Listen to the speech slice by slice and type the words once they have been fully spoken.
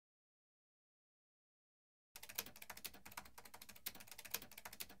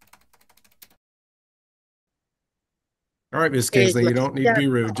All right, Miss Is Kingsley, my you don't need to be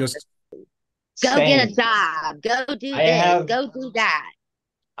rude. stepfather. Just Go get Same. a job. Go do I this. have Go do that.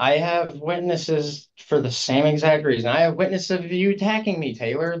 I have witnesses for the same exact reason. I have witnesses of you attacking me,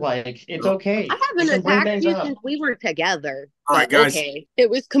 Taylor. Like, it's all I okay. We haven't can bring attacked things you up. since we were together, right, but guys. okay. It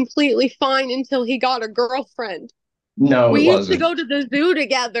was completely fine until he got a girlfriend. No, it We used to wasn't. go to the zoo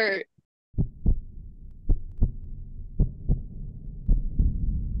together.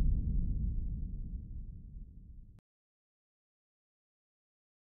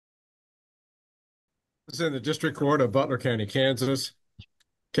 This is in the District Court of Butler County, Kansas.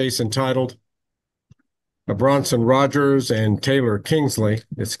 Case entitled Bronson Rogers and Taylor Kingsley.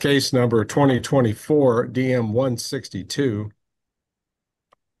 It's case number 2024 DM 162.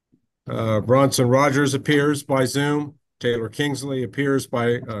 Bronson Rogers appears by Zoom. Taylor Kingsley appears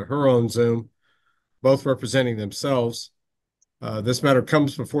by her own Zoom, both representing themselves. This matter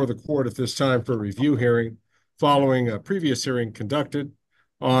comes before the court at this time for a review hearing following a previous hearing conducted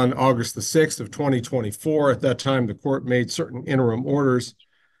on August the 6th of 2024. At that time, the court made certain interim orders,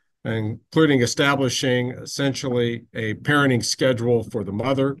 including establishing essentially a parenting schedule for the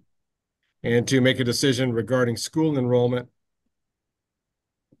mother and to make a decision regarding school enrollment.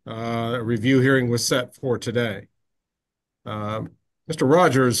 A review hearing was set for today. Mr.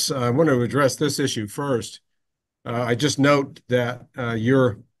 Rogers, I want to address this issue first. I just note that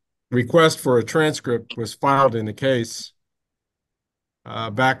your request for a transcript was filed in the case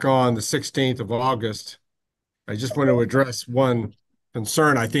back on the 16th of August. I just want to address one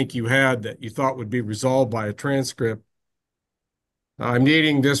concern I think you had that you thought would be resolved by a transcript. I'm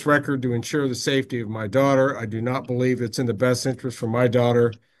needing this record to ensure the safety of my daughter. I do not believe it's in the best interest for my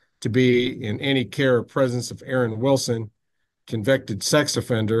daughter to be in any care or presence of Aaron Wilson, convicted sex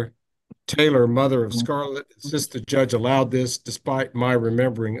offender. Taylor, mother of Scarlett, insists the judge allowed this despite my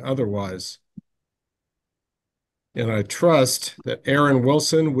remembering otherwise. And I trust that Aaron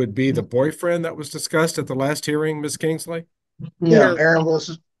Wilson would be the boyfriend that was discussed at the last hearing, Ms. Kingsley? No, No, Aaron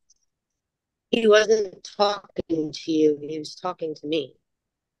Wilson. he wasn't talking to you. He was talking to me.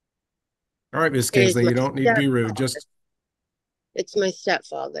 All right, Ms. It is Kingsley, my you don't need to be rude. stepfather. Just It's my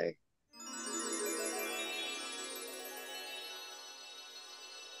stepfather.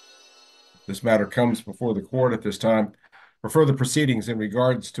 this matter comes before the court at this time for further proceedings in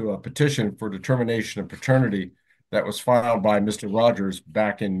regards to a petition for determination of paternity that was filed by Mr. Rogers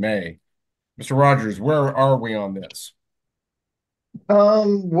back in May. Mr. Rogers, where are we on this?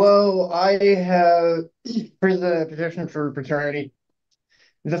 Well, I have for the petition for paternity,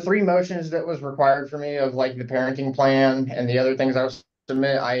 the three motions that was required for me of like the parenting plan and the other things I was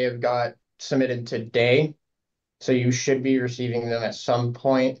submit, I have got submitted today. So you should be receiving them at some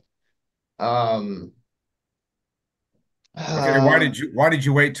point. Um, Okay, why did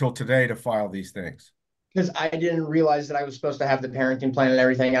you wait till today to file these things? because I didn't realize that I was supposed to have the parenting plan and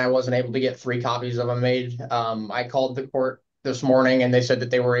everything, and I wasn't able to get three copies of them made. I called the court this morning and they said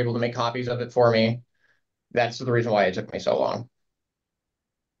that they were able to make copies of it for me. That's the reason why it took me so long.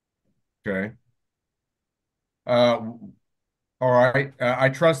 Okay. Uh, all right. I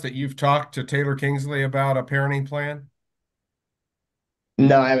trust that you've talked to Taylor Kingsley about a parenting plan.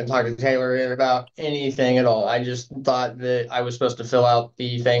 No, I haven't talked to Taylor about anything at all. I just thought that I was supposed to fill out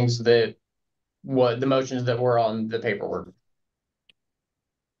the things that what the motions that were on the paperwork.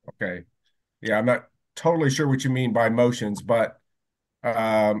 Okay. Yeah, I'm not totally sure what you mean by motions, but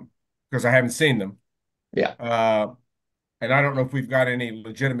because I haven't seen them. Yeah. And I don't know if we've got any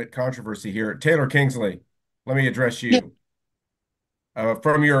legitimate controversy here. Taylor Kingsley, let me address Yeah. you.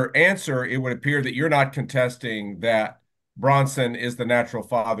 From your answer, it would appear that you're not contesting that Bronson is the natural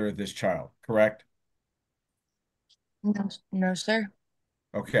father of this child, correct? No, no, sir.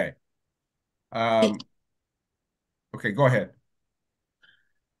 Okay. Um, okay, go ahead.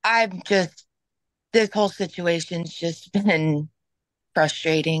 I've just, this whole situation's just been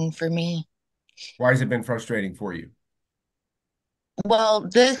frustrating for me. Why has it been frustrating for you? Well,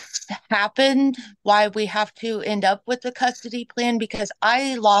 this happened why we have to end up with the custody plan because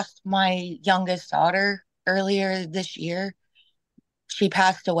I lost my youngest daughter earlier this year. She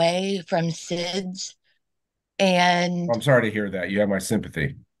passed away from SIDS, and I'm sorry to hear that. You have my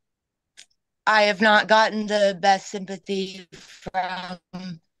sympathy. I have not gotten the best sympathy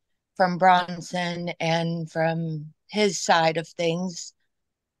from Bronson and from his side of things.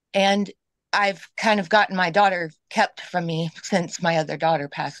 And I've kind of gotten my daughter kept from me since my other daughter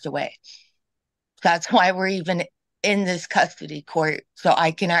passed away. That's why we're even in this custody court, so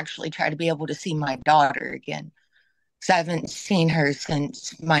I can actually try to be able to see my daughter again. Because I haven't seen her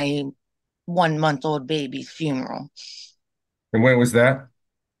since my 1 month old baby's funeral, And when was that?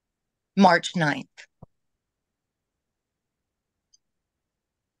 March 9th.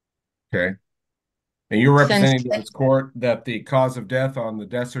 Okay. And you're Since, representing to this court that the cause of death on the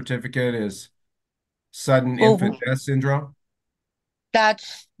death certificate is sudden infant well, death syndrome?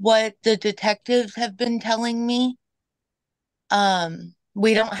 that's what the detectives have been telling me.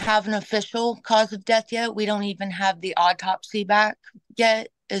 We don't have an official cause of death yet. We don't even have the autopsy back yet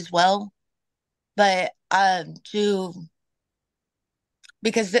as well. But to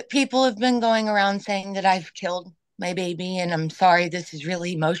because people have been going around saying that I've killed my baby, and I'm sorry, this is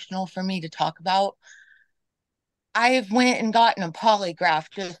really emotional for me to talk about. I've went and gotten a polygraph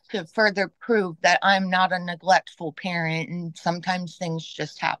just to further prove that I'm not a neglectful parent, and sometimes things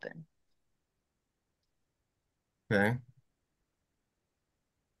just happen. Okay.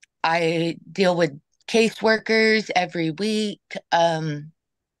 I deal with caseworkers every week. I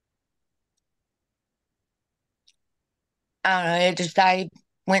don't know, I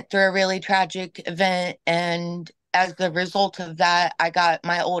went through a really tragic event, and as a result of that, I got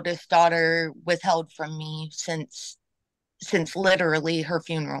my oldest daughter withheld from me since literally her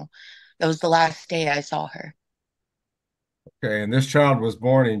funeral. That was the last day I saw her. Okay. And this child was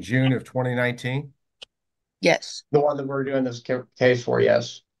born in June of 2019? Yes. The one that we're doing this case for,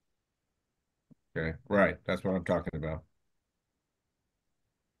 yes. Okay. Right. That's what I'm talking about.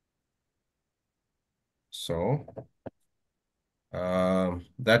 So,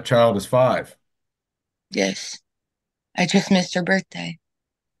 that child is 5. Yes. I just missed her birthday.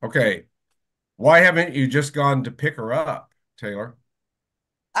 Okay. Why haven't you just gone to pick her up, Taylor?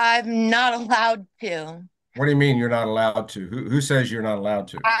 I'm not allowed to. What do you mean you're not allowed to? Who says you're not allowed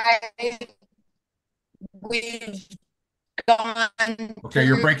to? I we've gone Okay,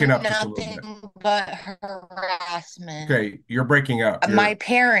 you're through breaking up just a little bit. nothing but harassment. Okay, you're breaking up. My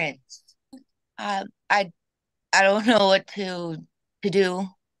parents, uh, I I don't know what to do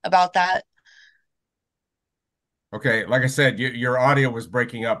about that. Okay, like I said, your audio was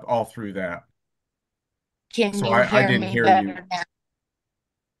breaking up all through that. Can So you I hear didn't me hear you. better now?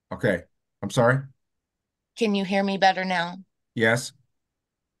 Okay, I'm sorry. Can you hear me better now? Yes.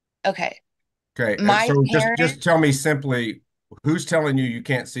 Okay. Okay, My so just parents, tell me simply, who's telling you you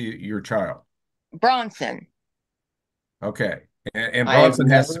can't see your child? Bronson, Okay, and I have Bronson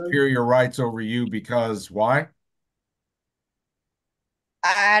has never, superior rights over you because why?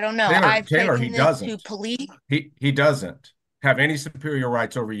 I don't know. Taylor, I've Taylor, he taken this to doesn't. police. He doesn't have any superior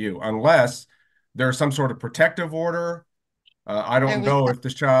rights over you unless there's some sort of protective order. I There don't was know if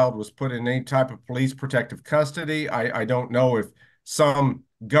this child was put in any type of police protective custody. I don't know if some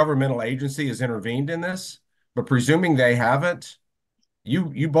governmental agency has intervened in this, but presuming they haven't,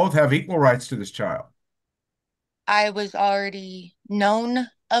 you both have equal rights to this child. I was already known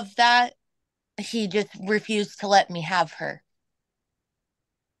of that. He just refused to let me have her.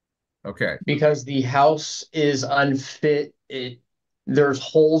 Okay. because the house is unfit. There's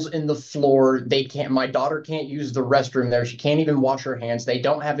holes in the floor. My daughter can't use the restroom there. She can't even wash her hands. They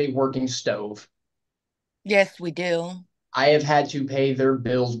don't have a working stove. Yes, we do. I have had to pay their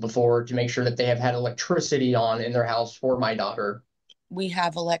bills before to make sure that they have had electricity on in their house for my daughter. We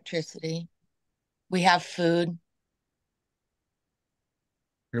have electricity. We have food.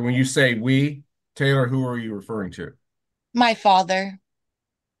 When you say we, Taylor, who are you referring to? My father.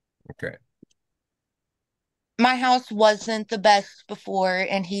 Okay. My house wasn't the best before,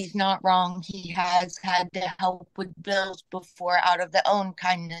 and he's not wrong. He has had to help with bills before out of the own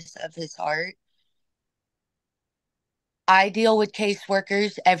kindness of his heart. I deal with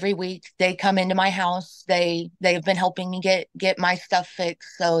caseworkers every week. They come into my house. They've been helping me get my stuff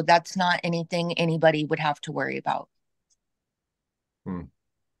fixed, so that's not anything anybody would have to worry about. Hmm.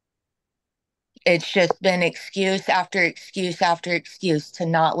 It's just been excuse after excuse after excuse to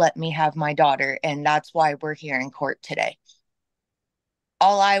not let me have my daughter, and that's why we're here in court today.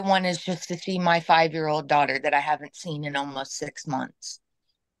 All I want is just to see my 5-year-old daughter that I haven't seen in almost 6 months.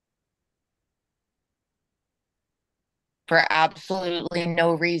 For absolutely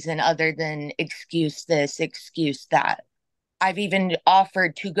no reason other than excuse this, excuse that. I've even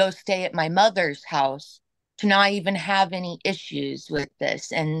offered to go stay at my mother's house to not even have any issues with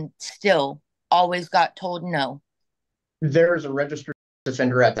this, and still always got told no. There's a registered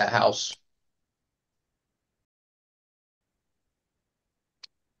offender at that house.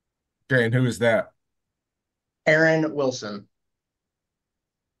 Okay, and who is that? Aaron Wilson.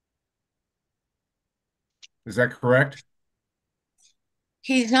 Is that correct?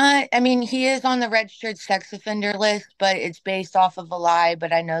 He's not, I mean, he is on the registered sex offender list, but it's based off of a lie.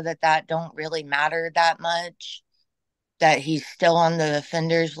 But I know that don't really matter that much, that he's still on the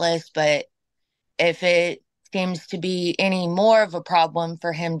offenders list. But if it seems to be any more of a problem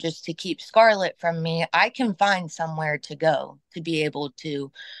for him just to keep Scarlett from me, I can find somewhere to go to be able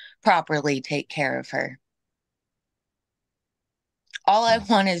to properly take care of her. All I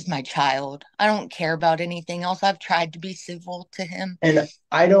want is my child. I don't care about anything else. I've tried to be civil to him. And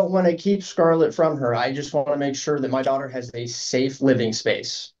I don't want to keep Scarlett from her. I just want to make sure that my daughter has a safe living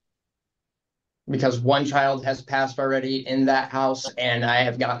space. Because one child has passed already in that house, and I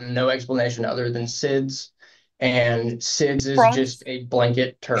have gotten no explanation other than SIDS. And SIDS is just a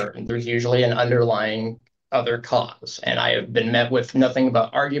blanket term. There's usually an underlying other cause. And I have been met with nothing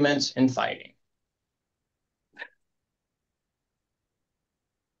but arguments and fighting.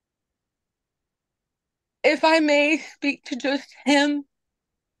 If I may speak to just him,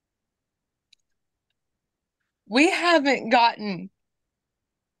 we haven't gotten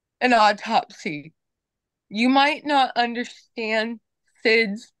an autopsy. You might not understand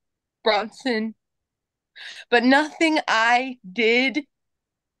SIDS, Bronson, but nothing I did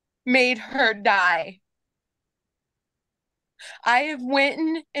made her die. I have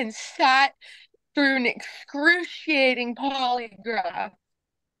went and sat through an excruciating polygraph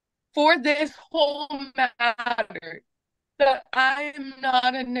for this whole matter, that I am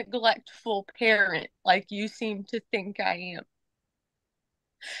not a neglectful parent like you seem to think I am.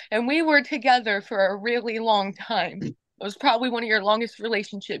 And we were together for a really long time. It was probably one of your longest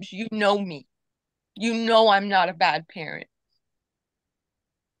relationships. You know me. You know I'm not a bad parent.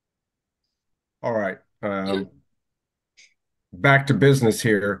 All right. Back to business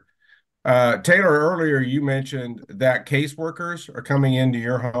here. Taylor, earlier you mentioned that caseworkers are coming into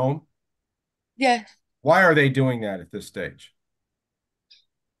your home. Yes. Why are they doing that at this stage?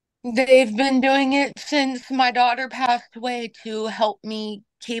 They've been doing it since my daughter passed away to help me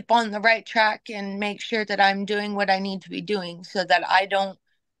keep on the right track and make sure that I'm doing what I need to be doing so that I don't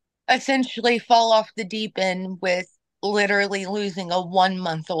essentially fall off the deep end with literally losing a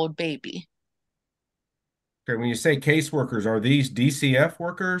 1-month-old baby. Okay, when you say caseworkers, are these DCF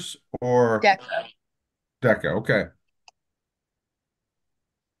workers or DECA. DECA? Okay.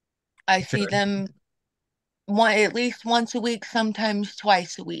 I see them at least once a week, sometimes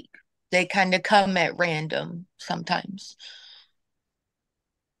twice a week. They kind of come at random sometimes.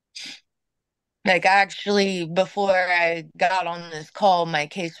 Like actually, before I got on this call, my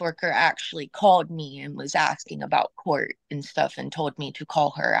caseworker actually called me and was asking about court and stuff and told me to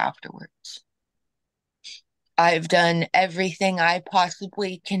call her afterwards. I've done everything I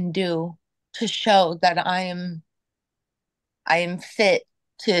possibly can do to show that I am fit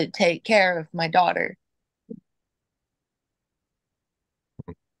to take care of my daughter.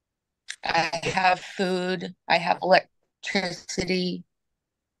 I have food, I have electricity.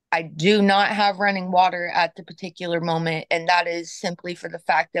 I do not have running water at the particular moment, and that is simply for the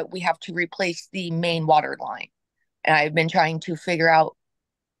fact that we have to replace the main water line. And I've been trying to figure out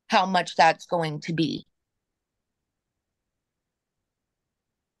how much that's going to be.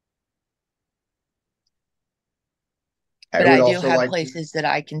 But I do have places that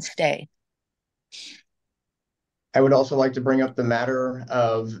I can stay. I would also like to bring up the matter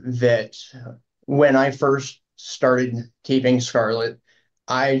of that when I first started keeping Scarlett,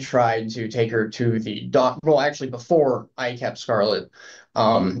 I tried to take her to the well, actually, before I kept Scarlett,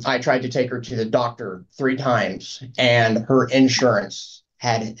 I tried to take her to the doctor 3 times, and her insurance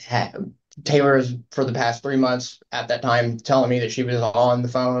had Taylor's for the past 3 months at that time telling me that she was on the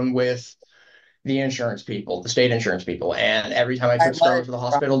phone with the insurance people, the state insurance people. And every time I took Scarlett to the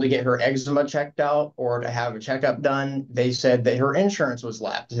hospital to get her eczema checked out or to have a checkup done, they said that her insurance was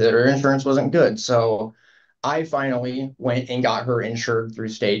lapsed, that her insurance wasn't good. So I finally went and got her insured through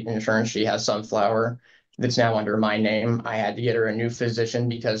state insurance. She has Sunflower that's now under my name. I had to get her a new physician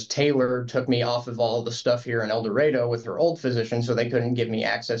because Taylor took me off of all the stuff here in El Dorado with her old physician, so they couldn't give me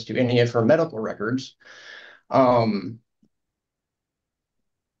access to any of her medical records.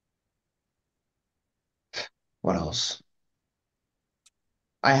 What else?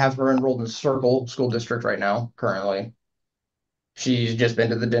 I have her enrolled in Circle School District right now, currently. She's just been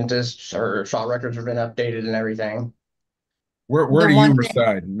to the dentist. Her shot records have been updated and everything. Where do you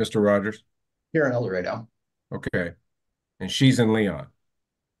reside, Mr. Rogers? Here in El Dorado. Okay. And she's in Leon.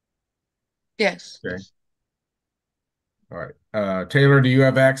 Yes. Okay. All right. Taylor, do you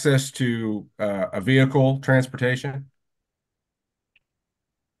have access to a vehicle transportation?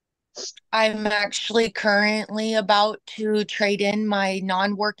 I'm actually currently about to trade in my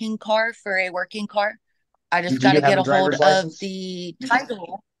non-working car for a working car. I just got to get a hold of the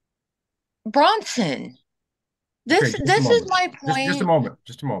title. Bronson, this is my point. Just a moment.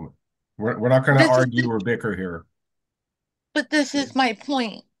 Just a moment. We're not going to argue or bicker here. But this is my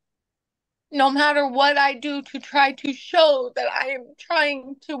point. No matter what I do to try to show that I am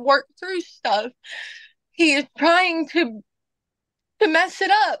trying to work through stuff, he is trying to to mess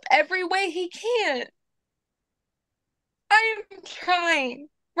it up every way he can. I am trying.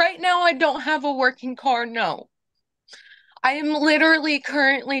 Right now, I don't have a working car, no. I am literally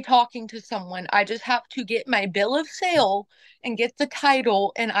currently talking to someone. I just have to get my bill of sale and get the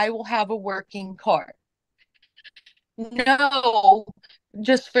title, and I will have a working car. No,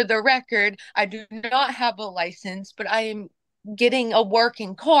 just for the record, I do not have a license, but I am getting a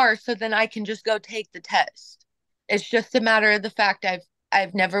working car so then I can just go take the test. It's just a matter of the fact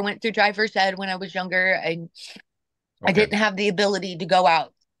I've never went through driver's ed when I was younger. I Okay. didn't have the ability to go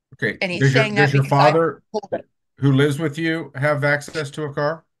out. Okay. And he's saying Does that your because I father told him. who lives with you have access to a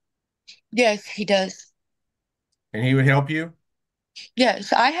car Yes, he does. and he would help you?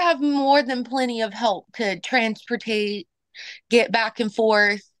 Yes, I have more than plenty of help to transportate, get back and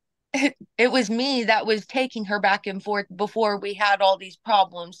forth. It was me that was taking her back and forth before we had all these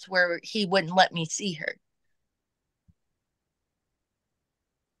problems where he wouldn't let me see her.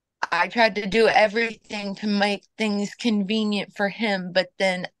 I tried to do everything to make things convenient for him, but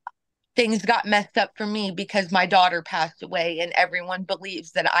then things got messed up for me because my daughter passed away and everyone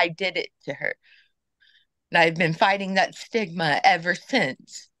believes that I did it to her. And I've been fighting that stigma ever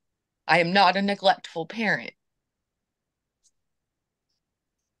since. I am not a neglectful parent.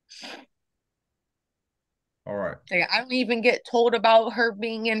 All right. Like, I don't even get told about her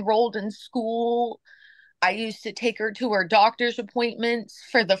being enrolled in school. I used to take her to her doctor's appointments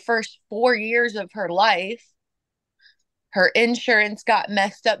for the first 4 years of her life. Her insurance got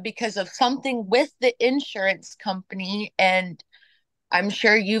messed up because of something with the insurance company. And I'm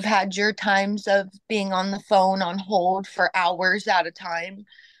sure you've had your times of being on the phone on hold for hours at a time.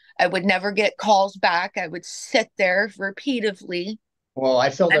 I would never get calls back. I would sit there repeatedly. Well,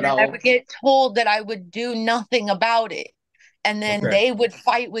 I filled And it then I would out. get told that I would do nothing about it. And then Okay. they would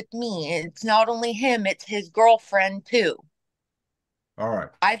fight with me. It's not only him, it's his girlfriend too. All right.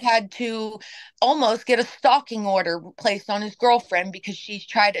 I've had to almost get a stalking order placed on his girlfriend because she's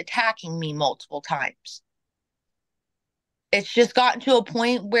tried attacking me multiple times. It's just gotten to a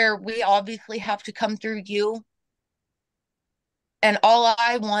point where we obviously have to come through you. And all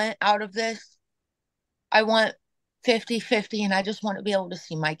I want out of this, I want 50-50, and I just want to be able to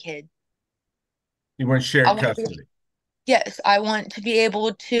see my kid. You want I shared want to be custody. Yes, I want to be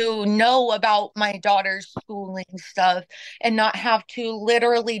able to know about my daughter's schooling stuff and not have to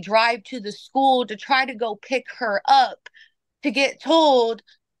literally drive to the school to try to go pick her up to get told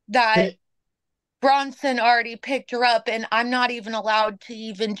that Bronson already picked her up and I'm not even allowed to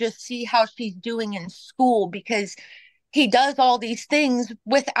even just see how she's doing in school because he does all these things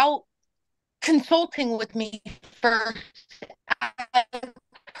without consulting with me first as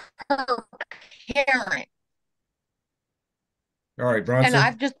her parent. All right, And Bronson.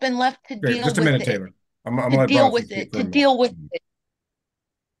 I've just been left to Okay, deal just a with minute, it, Taylor. I'm gonna let Bronson speak for a to moment. deal with it.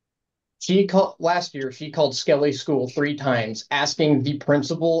 She called last year. She called Skelly School 3 times, asking the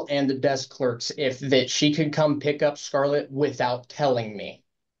principal and the desk clerks if that she could come pick up Scarlett without telling me.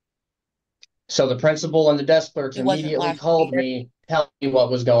 So the principal and the desk clerks It wasn't immediately last called year. me, telling me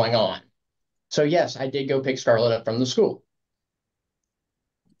what was going on. So yes, I did go pick Scarlett up from the school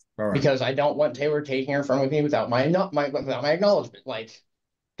All right. because I don't want Taylor taking her from me without my acknowledgement. Like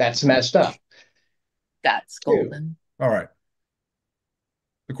that's messed up. That's Two. golden. All right.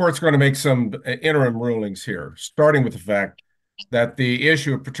 The court's going to make some interim rulings here, starting with the fact that the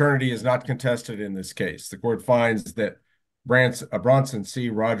issue of paternity is not contested in this case. The court finds that Bronson C.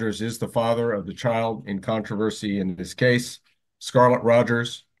 Rogers is the father of the child in controversy in this case, Scarlett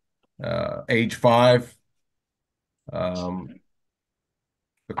Rogers, age 5. The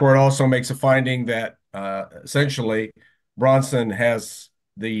court also makes a finding that essentially Bronson has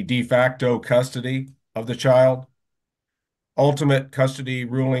the de facto custody of the child. Ultimate custody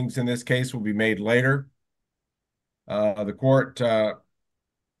rulings in this case will be made later. The court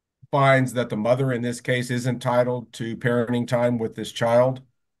finds that the mother in this case is entitled to parenting time with this child,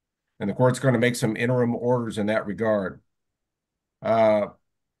 and the court's going to make some interim orders in that regard. Taylor,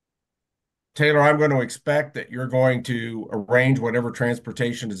 I'm going to expect that you're going to arrange whatever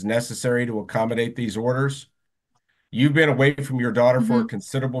transportation is necessary to accommodate these orders. You've been away from your daughter for a Mm-hmm.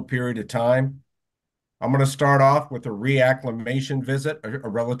 considerable period of time. I'm going to start off with a reacclimation visit, a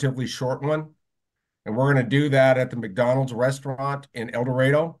relatively short one. And we're going to do that at the McDonald's restaurant in El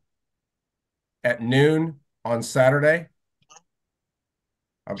Dorado at noon on Saturday.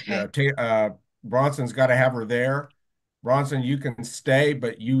 Okay. Bronson's got to have her there. Bronson, you can stay,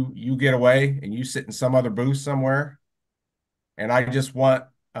 but you get away and you sit in some other booth somewhere. And I just want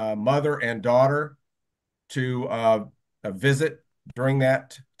mother and daughter to visit during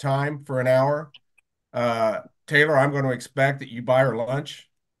that time for an hour. Taylor, I'm going to expect that you buy her lunch,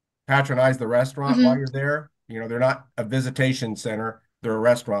 patronize the restaurant while Hmm. you're there. They're not a visitation center, they're a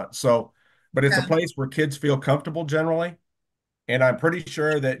restaurant. So, but it's a Yeah. place where kids feel comfortable generally. And I'm pretty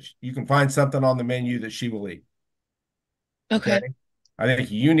sure that you can find something on the menu that she will eat. Okay. Okay. I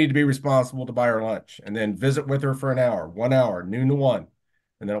think you need to be responsible to buy her lunch and then visit with her for an hour, 1 hour, noon to one.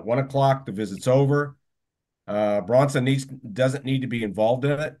 And then at 1 o'clock, the visit's over. Bronson doesn't need to be involved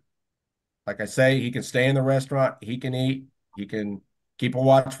in it. Like I say, he can stay in the restaurant, he can eat, he can keep a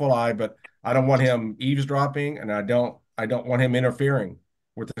watchful eye, but I don't want him eavesdropping, and I don't want him interfering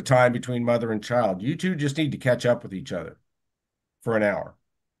with the time between mother and child. You two just need to catch up with each other for an hour.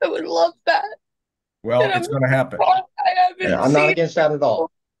 I would love that. Well, And I'm it's going to happen. surprised I haven't I'm not seen against that at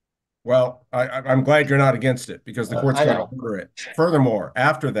all. Well, I'm glad you're not against it because the court's I going to know. order it. Furthermore,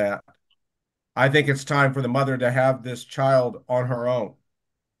 after that, I think it's time for the mother to have this child on her own.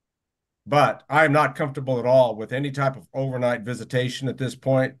 But I am not comfortable at all with any type of overnight visitation at this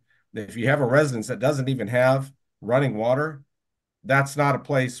point. If you have a residence that doesn't even have running water, that's not a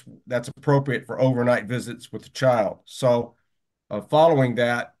place that's appropriate for overnight visits with the child. So, following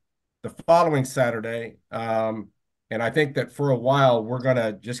that, the following Saturday, and I think that for a while we're going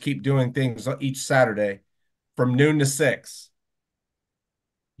to just keep doing things each Saturday from noon to 6.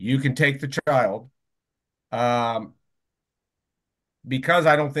 You can take the child. Um, because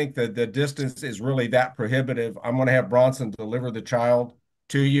I don't think that the distance is really that prohibitive, I'm going to have Bronson deliver the child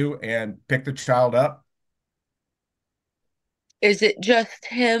to you and pick the child up. Is it just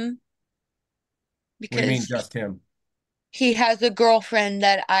him? What do you mean, Because just him? he has a girlfriend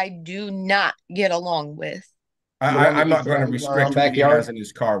that I do not get along with. The one that I'm not keeps going to running around restrict who he has backyard. in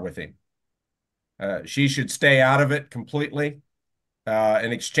his car with him. She should stay out of it completely.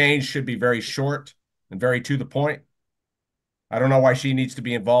 An exchange should be very short and very to the point. I don't know why she needs to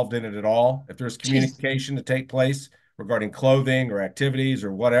be involved in it at all. If there's She's communication to take place regarding clothing or activities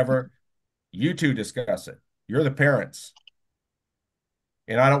or whatever, you two discuss it. You're the parents,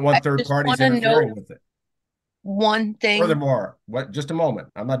 and I don't I want third just parties want to interfering know with it. one thing. Furthermore, just a moment.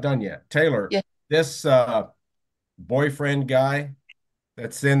 I'm not done yet. Taylor, Yeah, this boyfriend guy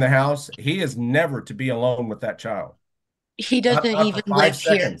that's in the house, he is never to be alone with that child. he Not, doesn't not for even five live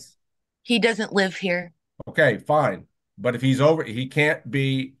here. seconds. He doesn't live here. Okay, fine. But if he's over, he can't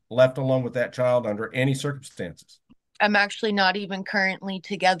be left alone with that child under any circumstances. I'm actually not even currently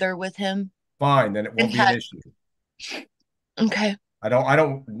together with him. Fine, then it And won't be an had issue. okay, I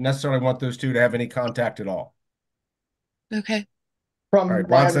don't necessarily want those two to have any contact at all. okay. All From right,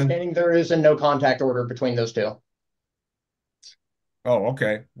 my Bronson. understanding, there is a no contact order between those two. Oh,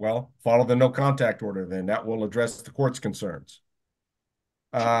 okay. Well, follow the no contact order then. That will address the court's concerns.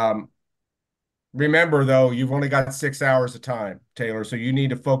 Um, Remember, though, you've only got 6 hours of time, Taylor, so you need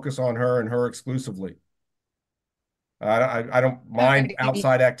to focus on her and her exclusively. I don't mind I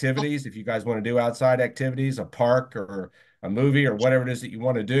outside activities. If you guys want to do outside activities, a park or a movie or whatever it is that you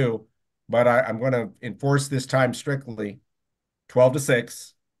want to do, but I'm going to enforce this time strictly 12 to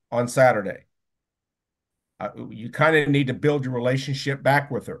 6 on Saturday. You kind of need to build your relationship back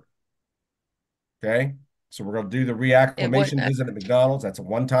with her. Okay. So we're going to do the it reacclimation wouldn't. visit at McDonald's. That's a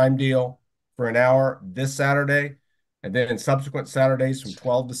one-time deal for an hour this Saturday, and then in subsequent Saturdays from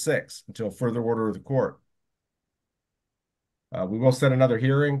 12 to 6 until further order of the court. We will set another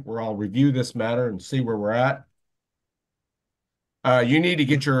hearing where I'll review this matter and see where we're at. You need to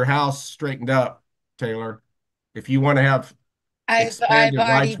get your house straightened up, Taylor. If you want to have I've expanded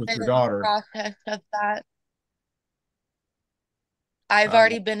already rights with been your in the daughter, process of that. I've uh,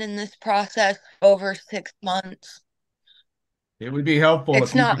 already been in this process over 6 months. it would be helpful if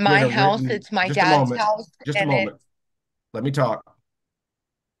It's you not could get my a house, written, it's my just a dad's moment, house, just a and it moment. Let me talk.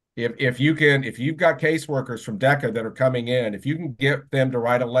 If you've got caseworkers from DECA that are coming in, if you can get them to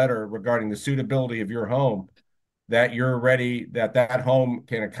write a letter regarding the suitability of your home, that you're ready, that home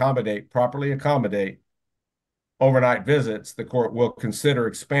can properly accommodate overnight visits, the court will consider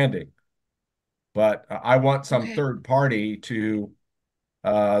expanding. But I want some okay. third party to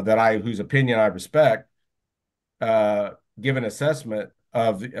whose opinion I respect, give an assessment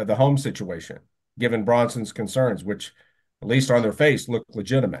of the home situation, given Bronson's concerns, which at least on their face look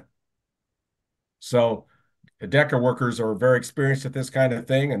legitimate. So the DECA workers are very experienced at this kind of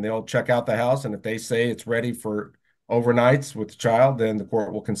thing, and they'll check out the house. And if they say it's ready for overnights with the child, then the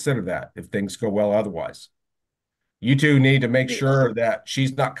court will consider that if things go well otherwise. You two need to make The sure that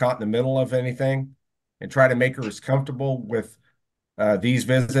she's not caught in the middle of anything and try to make her as comfortable with these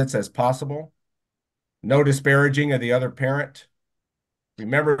visits as possible. No disparaging of the other parent.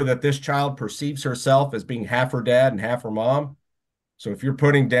 Remember that this child perceives herself as being half her dad and half her mom. So if you're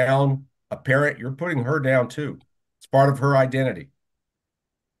putting down a parent, you're putting her down too. It's part of her identity.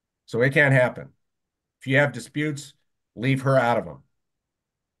 So it can't happen. If you have disputes, leave her out of them.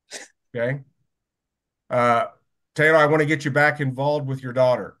 Okay. Uh, Taylor, I want to get you back involved with your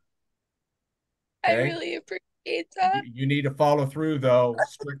daughter. I Okay. really appreciate that. You need to follow through, though,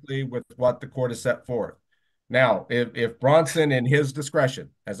 strictly with what the court has set forth. Now, if Bronson, in his discretion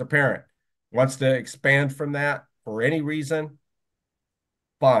as a parent, wants to expand from that for any reason,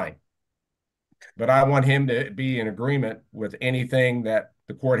 fine. But I want him to be in agreement with anything that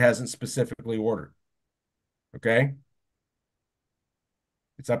the court hasn't specifically ordered. Okay?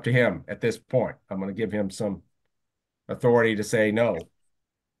 It's up to him at this point. I'm going to give him some authority to say no.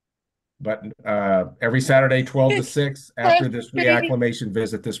 But every Saturday, 12 to 6, after this Frustrating. reacclimation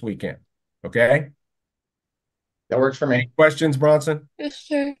visit this weekend. Okay? That works for Any me. questions, Bronson? Yes,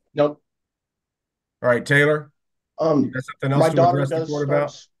 sir. Nope. All right, Taylor, you got something else My to daughter address the does court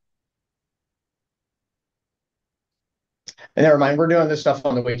about? start. And never mind, we're doing this stuff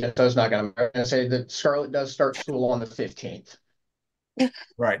on the weekend, so it's not gonna, I'm gonna say that Scarlett does start school on the 15th.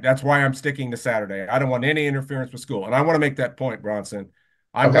 Right. That's why I'm sticking to Saturday. I don't want any interference with school. And I want to make that point, Bronson.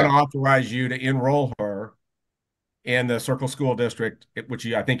 I'm going Okay. to authorize you to enroll her in the Circle School District, which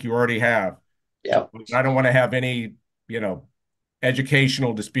I think you already have. Yeah. I don't want to have any,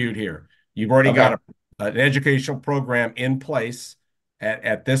 educational dispute here. You've already Okay. got an educational program in place.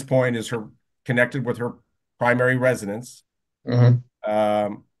 At this point, is her connected with her primary residence. Mhm.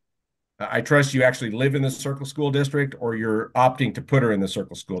 I trust you actually live in the Circle School District, or you're opting to put her in the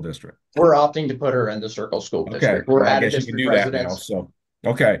Circle School District. We're opting to put her in the Circle School Okay, District. We're well, I at a guess you can district do that now. residence. So,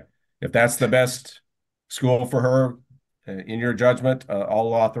 okay, if that's the best school for her, in your judgment,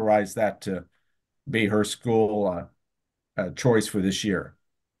 I'll authorize that to be her school choice for this year.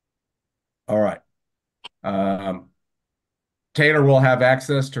 All right. Taylor will have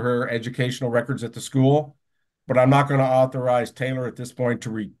access to her educational records at the school, but I'm not going to authorize Taylor at this point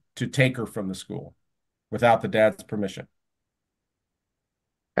to take her from the school without the dad's permission.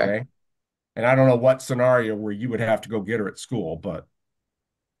 Okay. Okay. And I don't know what scenario where you would have to go get her at school, but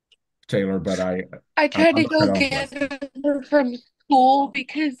Taylor, but I I'm tried to not going go to get authorize. her from school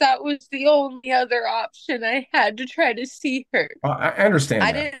because that was the only other option I had to try to see her. I understand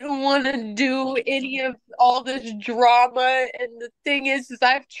I that. didn't want to do any of all this drama, and the thing is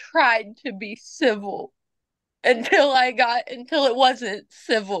I've tried to be civil until it wasn't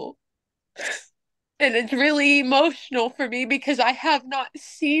civil. And it's really emotional for me because I have not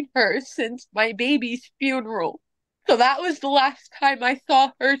seen her since my baby's funeral. So that was the last time I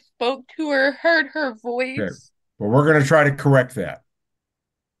saw her, spoke to her, heard her Okay. voice. Well, we're going to try to correct that.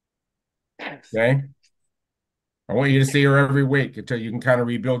 Okay. I want you to see her every week until you can kind of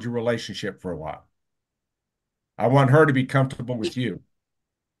rebuild your relationship for a while. I want her to be comfortable with you.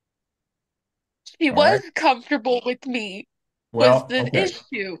 She All right. was comfortable with me, was Well, the okay.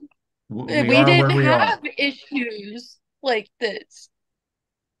 issue. We We are where didn't we are. have issues like this.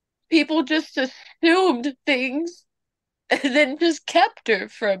 People just assumed things and then just kept her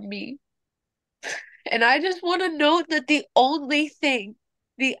from me. And I just want to note that the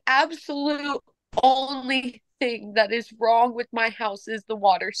absolute only thing that is wrong with my house is the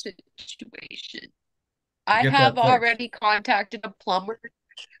water situation. I Get have that fixed. already contacted a plumber.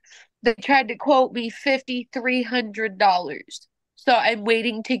 They tried to quote me $5,300. So I'm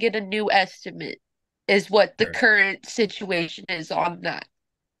waiting to get a new estimate, is what the Okay. current situation is on that.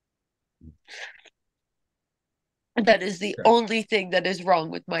 That is the Okay. only thing that is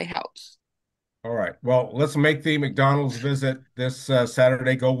wrong with my house. All right. Well, let's make the McDonald's visit this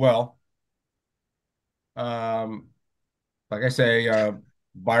Saturday go well. Um, like I say,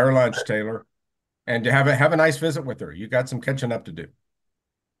 buy her lunch, Taylor, and to have a nice visit with her. You got some catching up to do.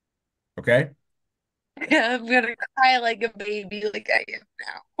 Okay. I'm gonna cry like a baby, like I am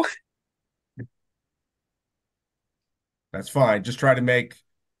now. That's fine. Just try to make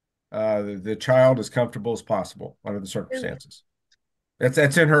the child as comfortable as possible under the circumstances.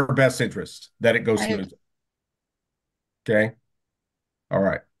 That's in her best interest that it goes I, smoothly. Okay. All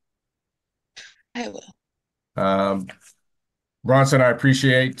right. I will. Um, Bronson, I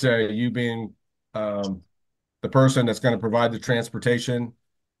appreciate you being the person that's going to provide the transportation.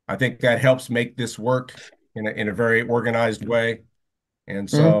 I think that helps make this work in a very organized way. And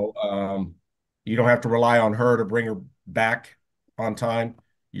so you don't have to rely on her to bring her back on time.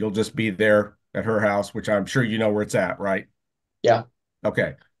 You'll just be there at her house, which I'm sure you know where it's at, right? Yeah.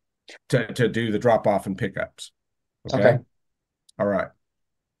 Okay. To do the drop off and pickups. Okay. Okay. All right.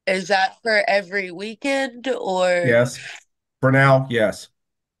 Is that for every weekend or Yes. For now, yes.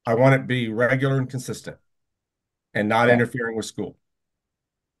 I want it to be regular and consistent and not Okay. interfering with school.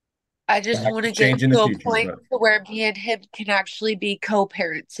 I just That want to could get change in the to a future, point but to where me and him can actually be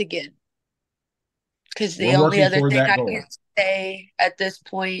co-parents again. Because the we're only working other toward thing that I goal. can say at this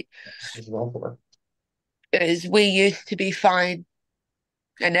point As well for. is we used to be fine.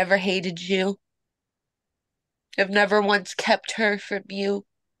 I never hated you. I've never once kept her from you.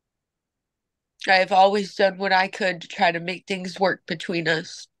 I've always done what I could to try to make things work between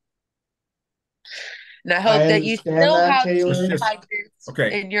us. And I hope I that you understand still that, have Let's Taylor. just, kindness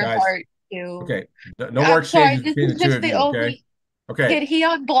okay, in your guys. heart to. Okay. No more I'm sorry, exchanges this between is the two just of the you, okay? only. Okay. Can he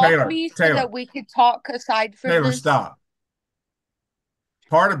unblock Taylor, me so Taylor, that we could talk aside from Taylor, this? stop.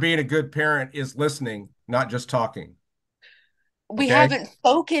 Part of being a good parent is listening, not just talking. We Okay. haven't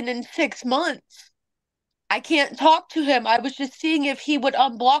spoken in 6 months. I can't talk to him. I was just seeing if he would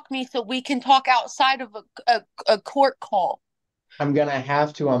unblock me so we can talk outside of a court call. I'm gonna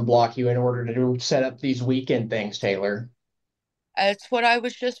have to unblock you in order to set up these weekend things, Taylor. That's what I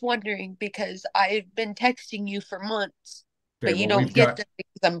was just wondering because I've been texting you for months, Okay. but you Well, don't get them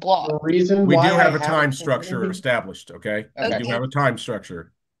because I'm The blocked. reason we why do I have a haven't time structure communicated. established. Okay. We Okay. do have Okay. a time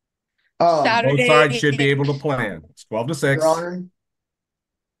structure. Both sides Saturday, should be able to plan. It's 12 to Your 6. Honor,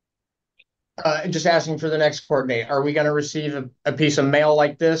 just asking for the next court date. Are we gonna receive a piece of mail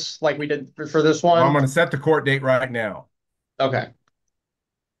like this, like we did for this Well, I'm one? going to set the court date right now. Okay.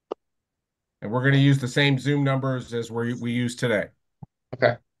 And we're going to use the same Zoom numbers as we use today.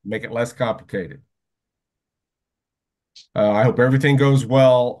 Okay. Make it less complicated. I hope everything goes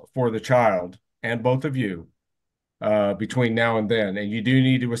well for the child and both of you between now and then. And you do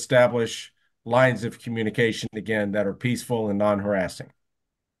need to establish lines of communication again that are peaceful and non-harassing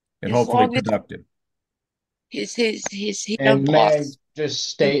and as hopefully long as productive. he And may I unblocks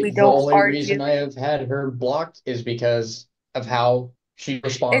just and we state the don't only argue. reason I have had her blocked is because of how she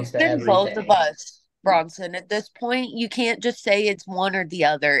responds It's to been both of everything. us, Bronson. At this point, you can't just say it's one or the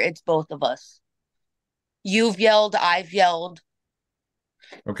other. It's both of us. You've yelled, I've yelled.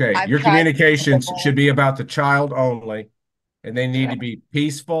 Okay, I've your tried to be communications should civil. be about the child only, and they need to be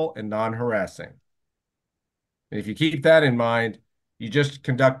peaceful and non-harassing. And if you keep that in mind, you just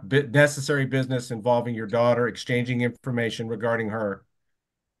conduct necessary business involving your daughter, exchanging information regarding her,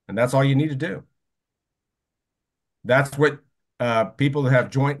 and that's all you need to do. That's what people that have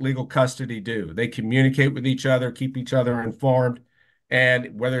joint legal custody do. They communicate with each other, keep each other informed,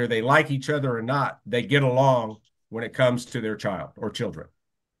 and whether they like each other or not, they get along when it comes to their child or children.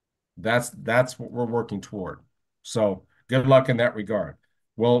 That's what we're working toward. So good luck in that regard.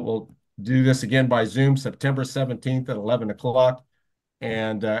 We'll do this again by Zoom September 17th at 11 o'clock.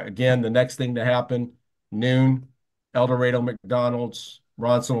 And again, the next thing to happen, noon, El Dorado McDonald's.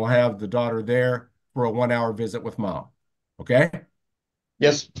 Ronson will have the daughter there for a 1 hour visit with mom. Okay?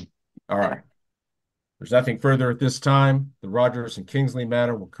 Yes. All right. There's nothing further at this time. The Rogers and Kingsley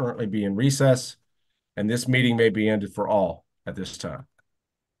matter will currently be in recess, and this meeting may be ended for all at this time.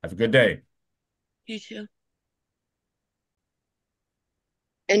 Have a good day. You too.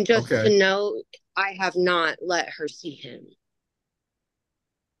 And just Okay. to note, I have not let her see him.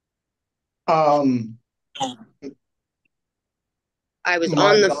 Um, I was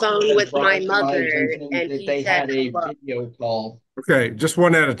my on the daughter phone has with brought my it to my mother attention and that he they said had a hello. video call. Okay, just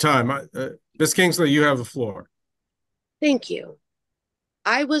one at a time. Ms. Kingsley, you have the floor. Thank you.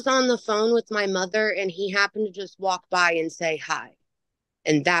 I was on the phone with my mother and he happened to just walk by and say hi.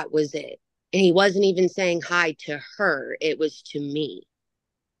 And that was it. And he wasn't even saying hi to her, it was to me.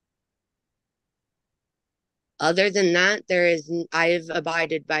 Other than that, I've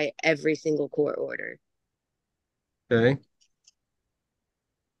abided by every single court order. Okay.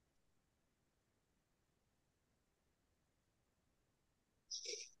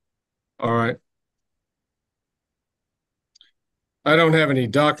 All right. I don't have any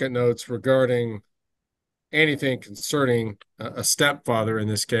docket notes regarding anything concerning a stepfather in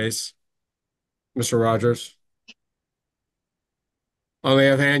this case, Mr. Rogers. On the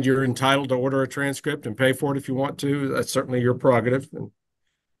other hand, you're entitled to order a transcript and pay for it if you want to. That's certainly your prerogative. And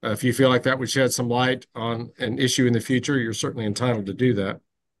if you feel like that would shed some light on an issue in the future, you're certainly entitled to do that.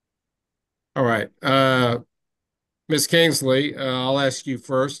 All right. Ms. Kingsley, I'll ask you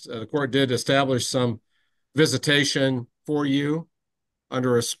first. The court did establish some visitation for you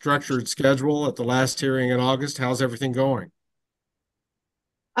under a structured schedule at the last hearing in August. How's everything going?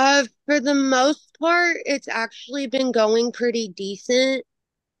 For the most part, it's actually been going pretty decent.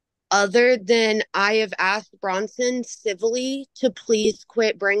 Other than I have asked Bronson civilly to please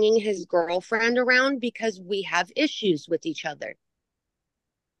quit bringing his girlfriend around because we have issues with each other.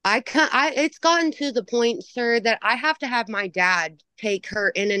 It's gotten to the point, sir, that I have to have my dad take her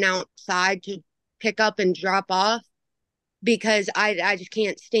in and outside to pick up and drop off because I just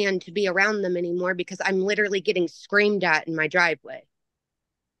can't stand to be around them anymore because I'm literally getting screamed at in my driveway.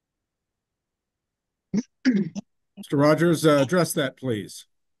 Mr. Rogers, address that, please.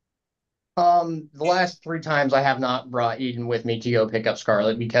 The last 3 times I have not brought Eden with me to go pick up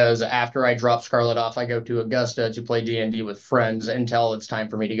Scarlet because after I drop Scarlet off, I go to Augusta to play D&D with friends until it's time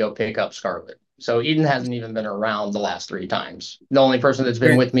for me to go pick up Scarlet. So Eden hasn't even been around the last 3 times. The only person that's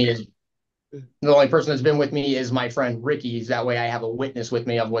been with me is my friend Ricky. That way I have a witness with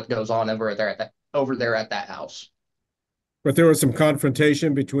me of what goes on over there at that house. But there was some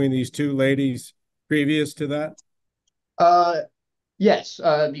confrontation between these two ladies previous to that? Yes,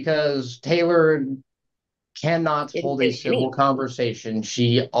 because Taylor cannot hold a civil conversation.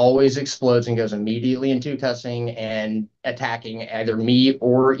 She always explodes and goes immediately into cussing and attacking either me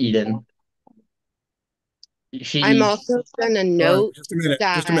or Eden. I'm also gonna note just a minute.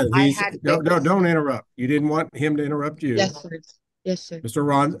 that Just a minute. I had Don't interrupt. You didn't want him to interrupt you. Yes, sir. Yes, sir.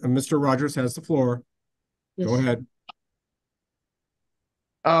 Mr. Rogers has the floor. Yes, Go ahead.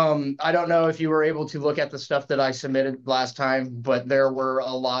 I don't know if you were able to look at the stuff that I submitted last time, but there were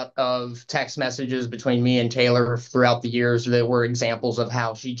a lot of text messages between me and Taylor throughout the years that were examples of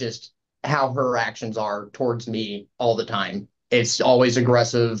how her actions are towards me all the time. It's always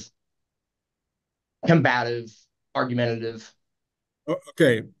aggressive, combative, argumentative.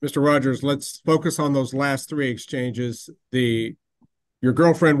 Okay, Mr. Rogers, let's focus on those last 3 exchanges. Your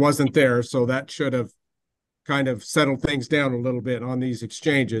girlfriend wasn't there, so that should have kind of settled things down a little bit on these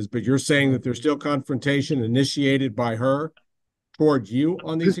exchanges, but you're saying that there's still confrontation initiated by her towards you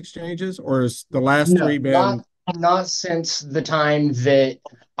on these exchanges, or is the last No, 3 been not since the time that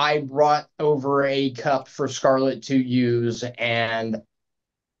I brought over a cup for Scarlett to use, and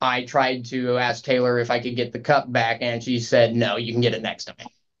I tried to ask Taylor if I could get the cup back, and she said, no, you can get it next time.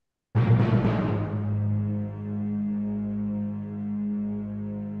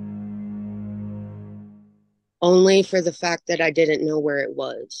 only for the fact that I didn't know where it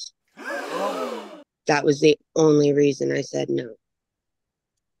was. That was the only reason I said no.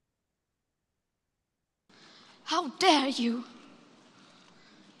 How dare you?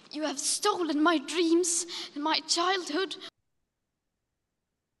 You have stolen my dreams and my childhood.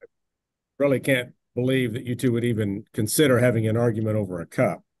 really can't believe that you two would even consider having an argument over a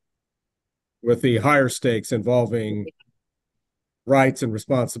cup with the higher stakes involving rights and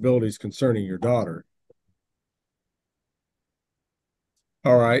responsibilities concerning your daughter.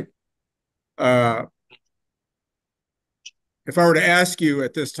 All right. If I were to ask you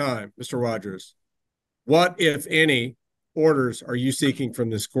at this time, Mr. Rogers, what, if any, orders are you seeking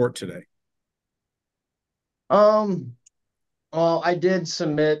from this court today? Well, I did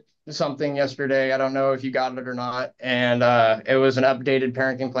submit something yesterday. I don't know if you got it or not. And it was an updated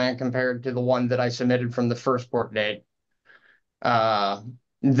parenting plan compared to the one that I submitted from the first court date.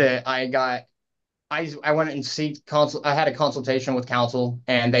 That I got, I went and I had a consultation with counsel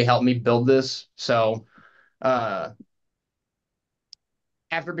and they helped me build this. So after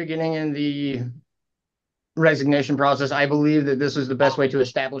beginning in the resignation process, I believe that this is the best way to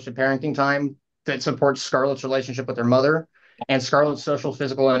establish a parenting time that supports Scarlett's relationship with her mother and Scarlett's social,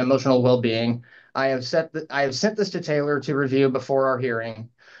 physical, and emotional well-being. I have sent this to Taylor to review before our hearing.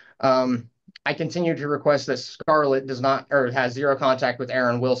 I continue to request that Scarlett does not or has zero contact with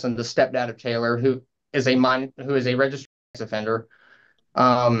Aaron Wilson, the stepdad of Taylor, who is a registered sex offender.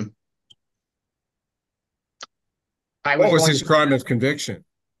 What was his crime of conviction?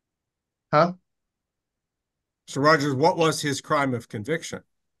 Huh? Mr. Rogers, what was his crime of conviction?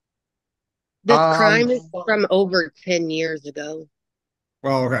 The crime is from over 10 years ago.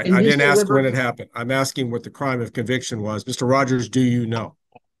 Well, okay. I didn't ask when it happened. I'm asking what the crime of conviction was. Mr. Rogers, do you know?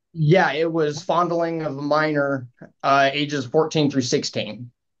 Yeah, it was fondling of a minor, ages 14 through 16.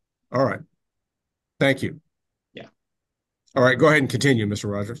 All right. Thank you. Yeah. All right. Go ahead and continue,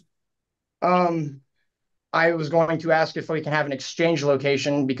 Mr. Rogers. I was going to ask if we can have an exchange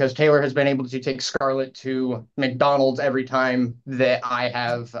location because Taylor has been able to take Scarlett to McDonald's every time that I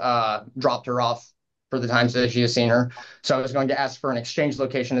have dropped her off for the times that she has seen her. So I was going to ask for an exchange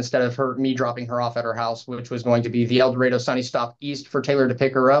location instead of me dropping her off at her house, which was going to be the El Dorado Sunny Stop East for Taylor to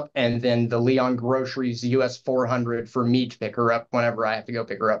pick her up, and then the Leon Groceries US 400 for me to pick her up whenever I have to go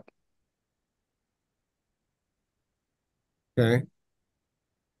pick her up. Okay.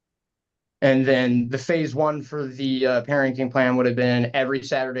 And then the phase 1 for the parenting plan would have been every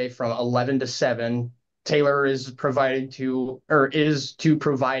Saturday from 11 to 7. Taylor is to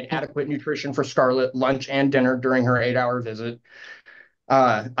provide adequate nutrition for Scarlett, lunch and dinner during her 8-hour visit.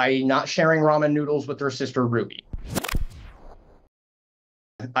 I not sharing ramen noodles with her sister Ruby.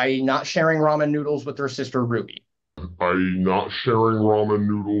 by not sharing ramen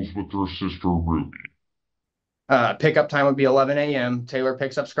noodles with her sister Ruby? Pickup time would be 11 a.m. Taylor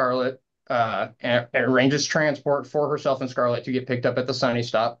picks up Scarlett, and arranges transport for herself and Scarlett to get picked up at the Sunny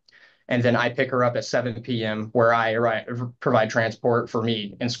Stop. And then I pick her up at 7 p.m., where I provide transport for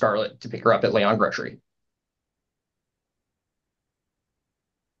me and Scarlett to pick her up at Leon Grocery.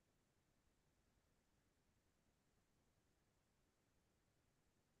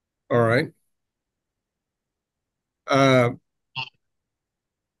 All right.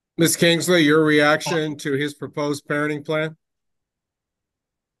 Ms. Kingsley, your reaction to his proposed parenting plan?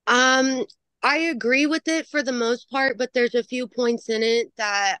 I agree with it for the most part, but there's a few points in it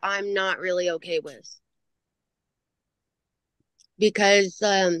that I'm not really okay with. Because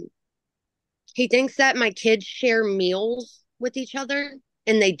he thinks that my kids share meals with each other,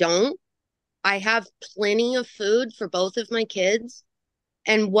 and they don't. I have plenty of food for both of my kids.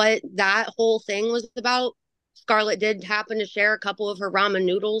 And what that whole thing was about, Scarlett did happen to share a couple of her ramen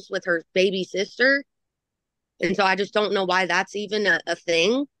noodles with her baby sister. And so I just don't know why that's even a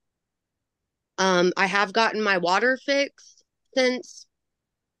thing. I have gotten my water fixed since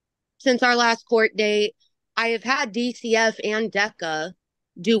our last court date. I have had DCF and DECA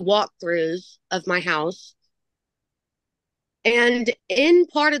do walkthroughs of my house. And in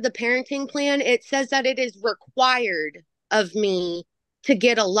part of the parenting plan, it says that it is required of me to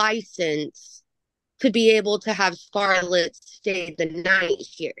get a license to be able to have Scarlett stay the night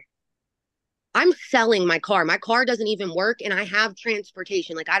here. I'm selling my car. My car doesn't even work, and I have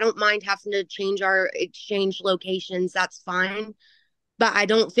transportation. Like, I don't mind having to change our exchange locations. That's fine. But I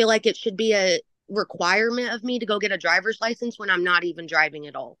don't feel like it should be a requirement of me to go get a driver's license when I'm not even driving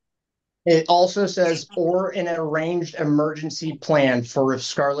at all. It also says, or an arranged emergency plan for if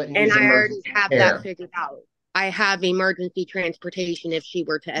Scarlett needs And I already emergency have care. that figured out. I have emergency transportation if she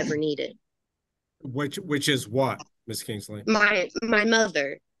were to ever need it. Which is what, Miss Kingsley? My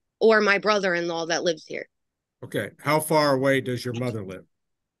mother or my brother-in-law that lives here. Okay. How far away does your mother live?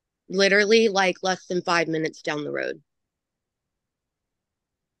 Literally like less than 5 minutes down the road.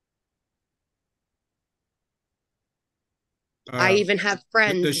 I even have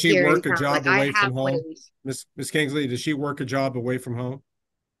friends Does she here work in a town. job Like, away I have from home? ways. Miss Kingsley, does she work a job away from home?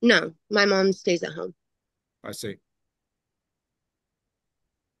 No, my mom stays at home. I see.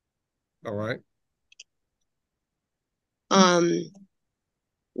 All right.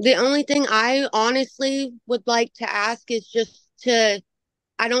 The only thing I honestly would like to ask is just to,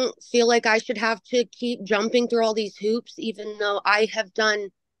 I don't feel like I should have to keep jumping through all these hoops, even though I have done,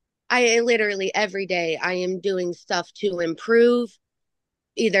 I literally every day I am doing stuff to improve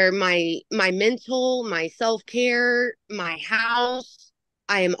either my mental, my self-care, my house.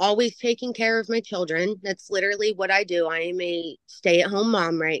 I am always taking care of my children. That's literally what I do. I am a stay-at-home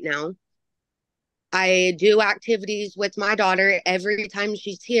mom right now. I do activities with my daughter every time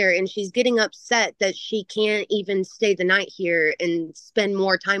she's here, and she's getting upset that she can't even stay the night here and spend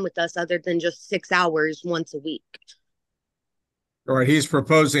more time with us other than just 6 hours once a week. All right. He's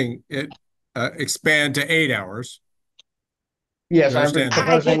proposing it expand to 8 hours. Yes, You I'm understand that?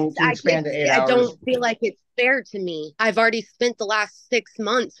 proposing to expand to 8 I hours. don't feel like it's fair to me. I've already spent the last 6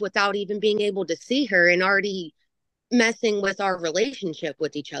 months without even being able to see her and already messing with our relationship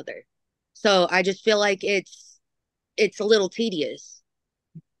with each other. So I just feel like it's a little tedious.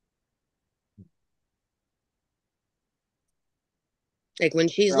 Like when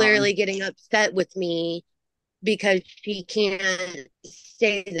she's literally getting upset with me because she can't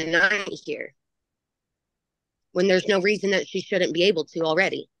stay the night here when there's no reason that she shouldn't be able to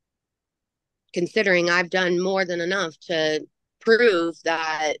already. Considering I've done more than enough to prove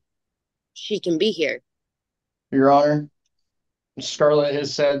that she can be here. Your Honor, Scarlett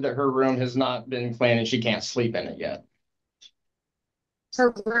has said that her room has not been cleaned and she can't sleep in it yet.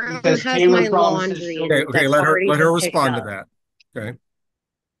 Her room Because has Taylor my promises laundry she'll- in it. Okay, That's let already her been picked respond to up. that. Okay.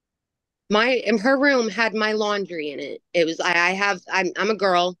 Her room had my laundry in it. It was I'm a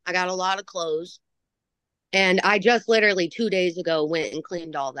girl. I got a lot of clothes. And I just literally 2 days ago went and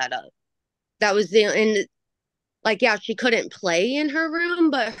cleaned all that up. That was and like, yeah, she couldn't play in her room,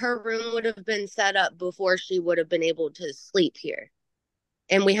 but her room would have been set up before she would have been able to sleep here.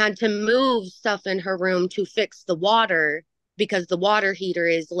 And we had to move stuff in her room to fix the water because the water heater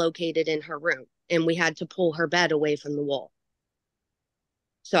is located in her room. And we had to pull her bed away from the wall.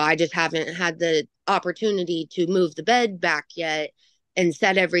 So I just haven't had the opportunity to move the bed back yet and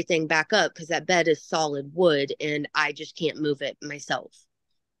set everything back up because that bed is solid wood and I just can't move it myself.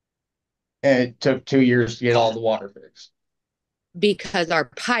 And it took 2 years to get all the water fixed. Because our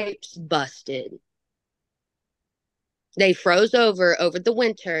pipes busted. They froze over the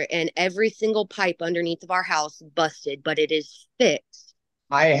winter, and every single pipe underneath of our house busted, but it is fixed.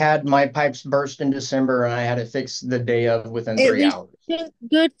 I had my pipes burst in December and I had it fixed the day of within At 3 least hours. it's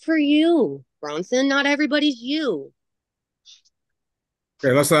good for you, Bronson. Not everybody's you.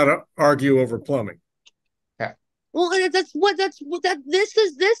 Okay, let's not argue over plumbing. Okay. Well, this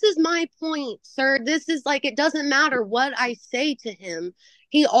is my point, sir. This is like, it doesn't matter what I say to him.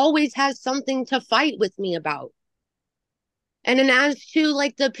 He always has something to fight with me about. And then as to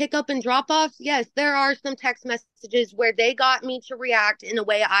like the pickup and drop offs, yes, there are some text messages where they got me to react in a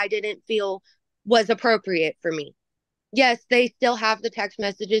way I didn't feel was appropriate for me. Yes, they still have the text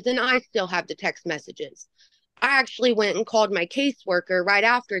messages and I still have the text messages. I actually went and called my caseworker right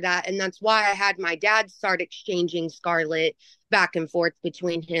after that. And that's why I had my dad start exchanging Scarlett back and forth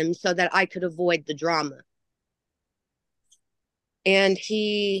between him so that I could avoid the drama. And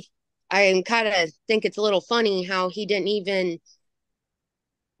I kind of think it's a little funny how he didn't even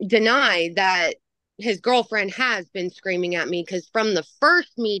deny that his girlfriend has been screaming at me, because from the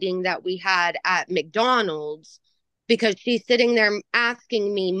first meeting that we had at McDonald's, because she's sitting there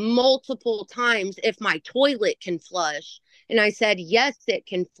asking me multiple times if my toilet can flush. And I said, yes, it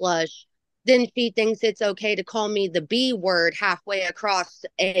can flush. Then she thinks it's okay to call me the B word halfway across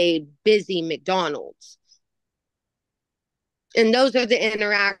a busy McDonald's. And those are the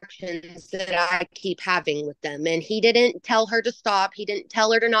interactions that I keep having with them. And he didn't tell her to stop. He didn't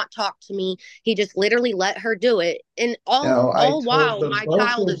tell her to not talk to me. He just literally let her do it. And No, I all told while the my both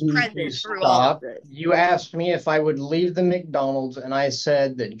child of is you to present through all of stop. this. You asked me if I would leave the McDonald's, and I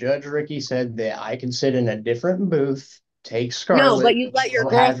said that Judge Ricky said that I can sit in a different booth, take No, but Scarlett, you let your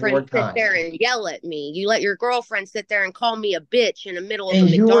you'll have your girlfriend sit time. there and yell at me. You let your girlfriend sit there and call me a bitch in the middle of a And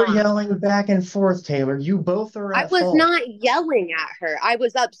you were McDonald's. yelling back and forth, Taylor. You both are I at was fault. not yelling at her. I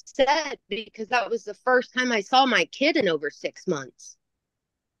was upset because that was the first time I saw my kid in over 6 months.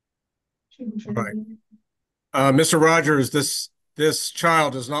 Right. Mr. Rogers, this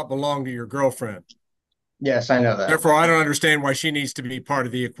child does not belong to your girlfriend. Yes, I know that. Therefore, I don't understand why she needs to be part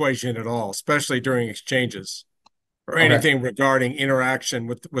of the equation at all, especially during exchanges or anything regarding interaction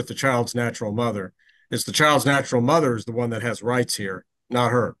with the child's natural mother. It's the child's natural mother is the one that has rights here,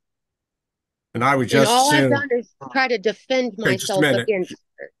 not her. And I would And just all I've assume, done is try to defend okay, just a myself minute. against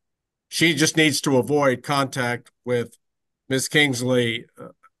her. She just needs to avoid contact with Ms. Kingsley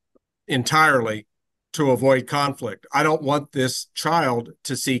entirely to avoid conflict. I don't want this child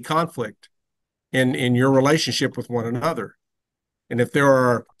to see conflict in your relationship with one another. And if there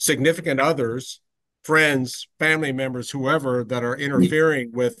are significant others, friends, family members, whoever, that are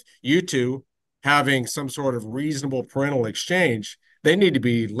interfering with you two having some sort of reasonable parental exchange, they need to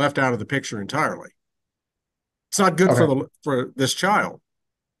be left out of the picture entirely. It's not good for this child.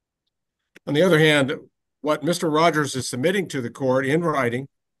 On the other hand, what Mr. Rogers is submitting to the court in writing,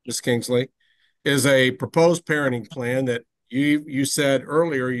 Ms. Kingsley, is a proposed parenting plan that you said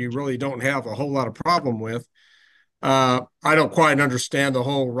earlier you really don't have a whole lot of problem with. I don't quite understand the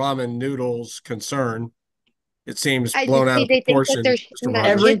whole ramen noodles concern. It seems I blown just out see of they think that proportion, they're Mr. sharing that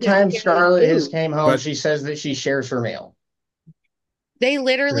Rogers. Every kid time is sharing Scarlett has food. came home, But she says that she shares her meal. They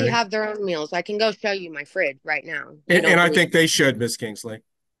literally okay. have their own meals. I can go show you my fridge right now. And I think they should, Miss Kingsley.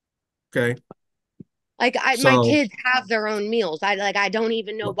 Okay. Like my So kids have their own meals. I don't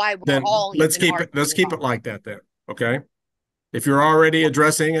even know why we're then all even let's arguing keep about it like that then. Okay. If you're already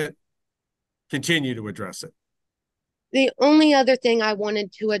addressing it, continue to address it. The only other thing I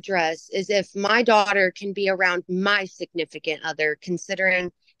wanted to address is if my daughter can be around my significant other,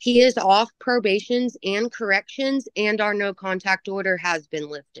 considering he is off probations and corrections, and our no contact order has been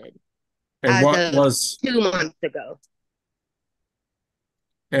lifted And as what of was 2 months ago.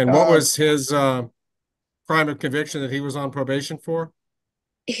 his crime of conviction that he was on probation for?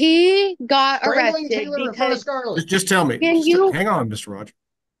 He got Strangling arrested Taylor in front of because Scarlett. Just tell me. can you Hang on, Mr. Roger.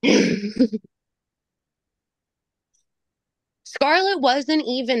 Scarlett wasn't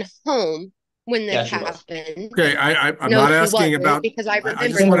even home when Yeah, this she was. happened. Okay, I'm No, not she asking wasn't, about. because I I remember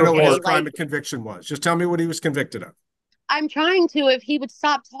just In want the to know what his yesterday, report. crime like, of conviction was. Just tell me what he was convicted of. I'm trying to, if he would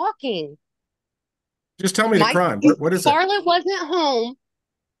stop talking. Just tell me the My crime. What is it? Scarlett wasn't home,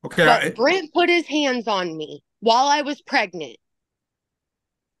 but Okay, Brent put his hands on me while I was pregnant.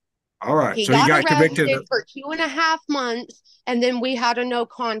 all right. He So he got got convicted. arrested for 2.5 months, and then we had a no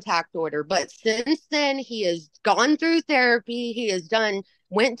contact order. But since then, he has gone through therapy. He has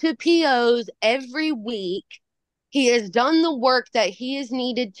went to POs every week. He has done the work that he is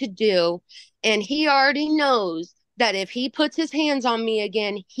needed to do. And he already knows that if he puts his hands on me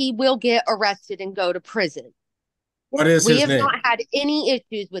again, he will get arrested and go to prison. What is We his have name? not had any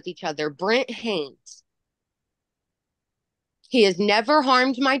issues with each other. Brent Haynes. He has never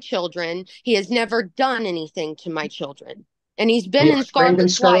harmed my children. He has never done anything to my children. And he's been He in screamed in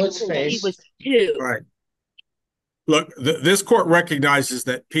Scarlett's life Scarlett's since she face. was 2. All right. Look, this court recognizes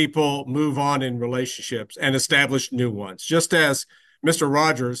that people move on in relationships and establish new ones. Just as Mr.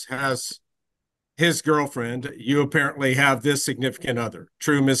 Rogers has his girlfriend, you apparently have this significant other.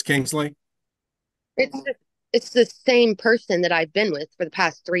 True, Ms. Kingsley? It's the same person that I've been with for the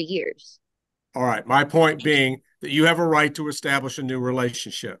past 3 years. All right. My point being that you have a right to establish a new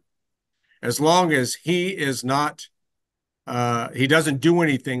relationship. As long as he is not, he doesn't do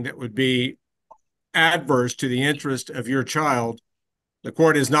anything that would be adverse to the interest of your child, the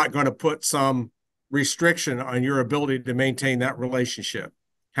court is not going to put some restriction on your ability to maintain that relationship.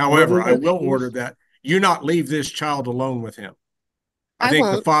 However, I will order that you not leave this child alone with him. I think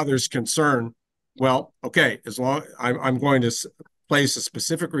won't. the father's concern, well, okay, as long I'm going to place a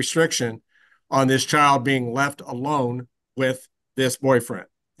specific restriction on this child being left alone with this boyfriend.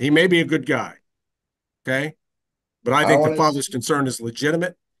 He may be a good guy, okay? But I think the father's concern is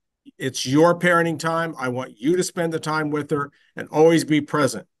legitimate. It's your parenting time. I want you to spend the time with her and always be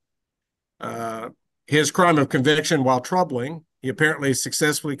present. His crime of conviction, while troubling, he apparently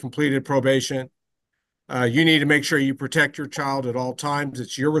successfully completed probation. You need to make sure you protect your child at all times.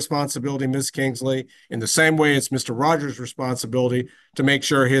 It's your responsibility, Ms. Kingsley, in the same way it's Mr. Rogers' responsibility to make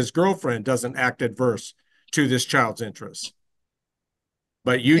sure his girlfriend doesn't act adverse to this child's interests.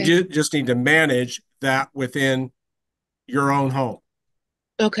 But you just need to manage that within your own home.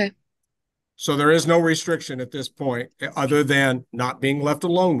 Okay. So there is no restriction at this point other than not being left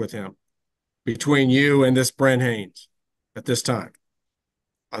alone with him between you and this Brent Haynes at this time.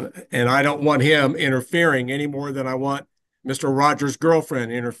 And I don't want him interfering any more than I want Mr. Rogers'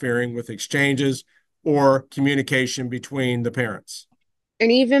 girlfriend interfering with exchanges or communication between the parents.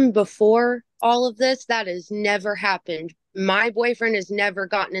 And even before all of this, that has never happened. My boyfriend has never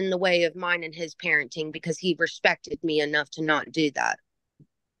gotten in the way of mine and his parenting because he respected me enough to not do that.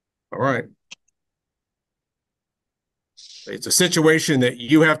 All right. It's a situation that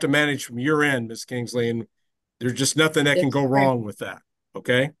you have to manage from your end, Ms. Kingsley, and there's just nothing that can go wrong with that.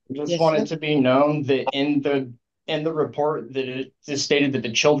 Okay. Just wanted to be known that in the report that it is stated that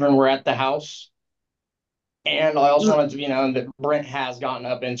the children were at the house. And I also wanted to be known that Brent has gotten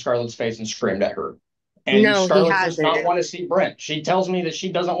up in Scarlett's face and screamed at her. And No, Scarlett does not want to see Brent. She tells me that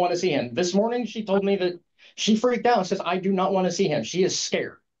she doesn't want to see him. This morning, she told me that she freaked out and says, I do not want to see him. She is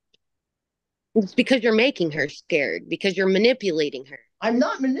scared. It's because you're making her scared, because you're manipulating her. I'm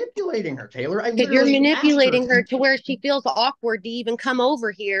not manipulating her, Taylor. Because you're manipulating her to where she feels awkward to even come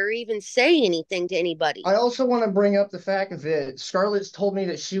over here or even say anything to anybody. I also want to bring up the fact that Scarlett's told me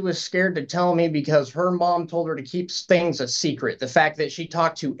that she was scared to tell me because her mom told her to keep things a secret. The fact that she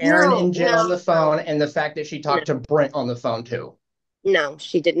talked to Aaron and Jen on the phone and the fact that she talked to Brent on the phone too. No,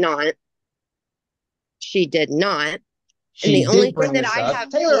 she did not. She did not. And the only thing that I have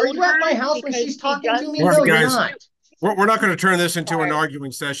Taylor, are you at my house when she's talking to me? No, you're not. We're not going to turn this into an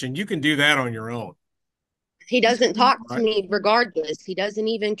arguing session. You can do that on your own. He doesn't talk to me regardless. He doesn't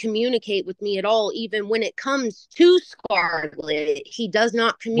even communicate with me at all. Even when it comes to Scarlett, he does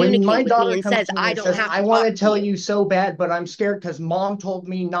not communicate with me and says, I don't have to I want to tell you so bad, but I'm scared because mom told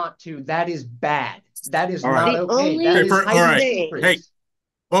me not to. That is bad. That is not okay. That is all right. secret. Hey,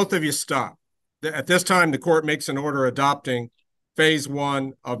 both of you stop. At this time, the court makes an order adopting phase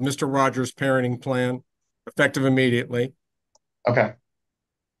 1 of Mr. Rogers' parenting plan, effective immediately. Okay.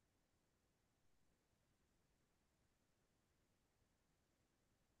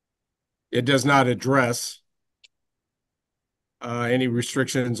 It does not address any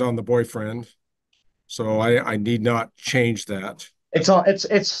restrictions on the boyfriend, so I need not change that. It's on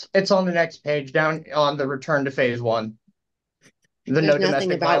the next page down on the return to phase 1. The no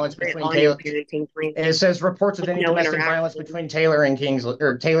domestic violence between Taylor. It says reports of any domestic violence between Taylor and Kingsley,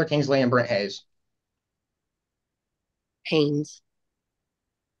 or Taylor Kingsley and Brent Hayes. Haynes.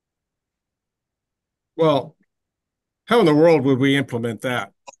 Well, how in the world would we implement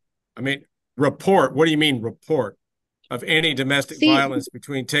that? I mean, report. What do you mean report of any domestic violence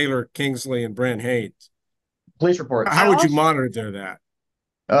between Taylor Kingsley and Brent Hayes? Police report. How would you monitor that?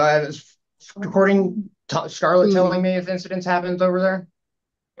 According to Scarlett telling me if incidents happened over there.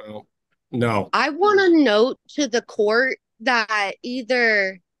 Well, no. I want to note to the court that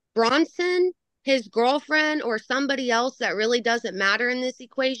either Bronson, his girlfriend, or somebody else that really doesn't matter in this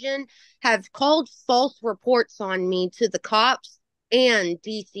equation have called false reports on me to the cops and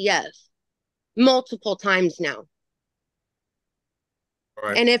DCF multiple times now.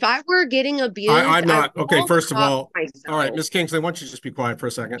 Right. And if I were getting abused, I'm not. Okay, first of all, myself. all right, Ms. Kingsley, why don't you just be quiet for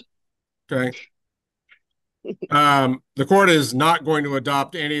a second? Okay. The court is not going to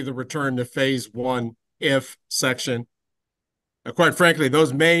adopt any of the return to phase one if section. Quite frankly,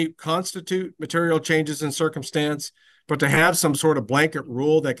 those may constitute material changes in circumstance, but to have some sort of blanket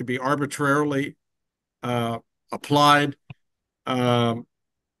rule that could be arbitrarily applied, I'm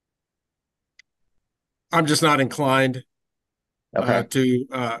just not inclined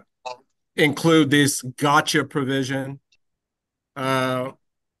to include this gotcha provision. However,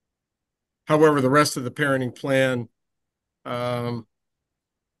 the rest of the parenting plan, let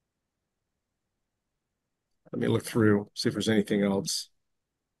me look through, see if there's anything else.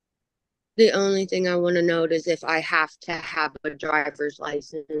 The only thing I want to note is if I have to have a driver's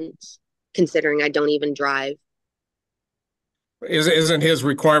license, considering I don't even drive. Isn't his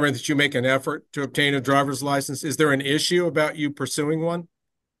requirement that you make an effort to obtain a driver's license? Is there an issue about you pursuing one?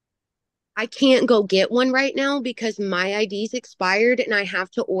 I can't go get one right now because my ID's expired and I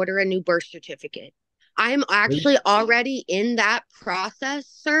have to order a new birth certificate. I'm actually already in that process,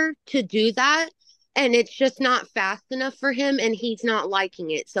 sir, to do that. And it's just not fast enough for him and he's not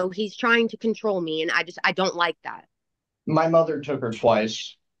liking it. So he's trying to control me. And I don't like that. My mother took her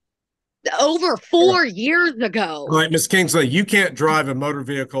twice. Over 4 years ago. All right, Ms. Kingsley, you can't drive a motor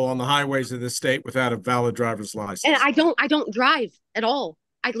vehicle on the highways of this state without a valid driver's license. And I don't drive at all.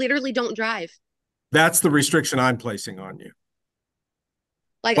 I literally don't drive. That's the restriction I'm placing on you.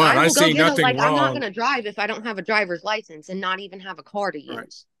 Like, but I will go see get nothing like, wrong. I'm not going to drive if I don't have a driver's license and not even have a car to use.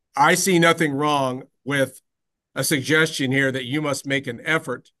 Right. I see nothing wrong with a suggestion here that you must make an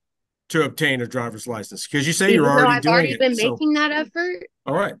effort to obtain a driver's license because you say you're already doing it. I've already been making that effort.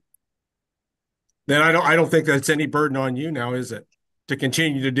 All right. Then I don't think that's any burden on you now, is it? To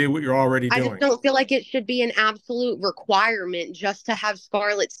continue to do what you're already doing. I just don't feel like it should be an absolute requirement just to have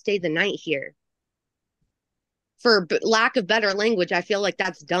Scarlett stay the night here. For lack of better language, I feel like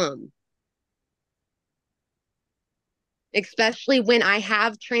that's dumb. Especially when I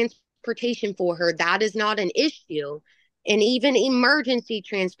have transportation for her. That is not an issue. And even emergency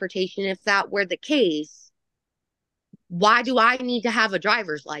transportation, if that were the case, why do I need to have a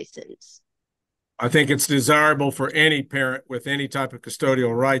driver's license? I think it's desirable for any parent with any type of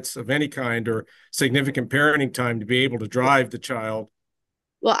custodial rights of any kind or significant parenting time to be able to drive the child.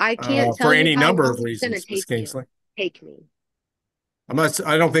 Well, I can't tell for you any how number long of it's reasons, Ms. Kingsley. Take me.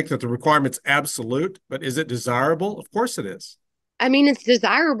 I don't think that the requirement's absolute, but is it desirable? Of course it is. I mean, it's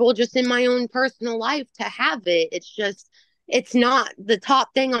desirable just in my own personal life to have it. It's just, it's not the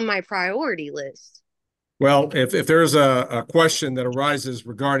top thing on my priority list. Well, if there's a question that arises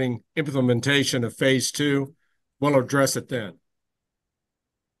regarding implementation of phase two, we'll address it then.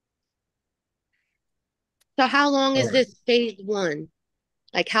 So how long is this phase one?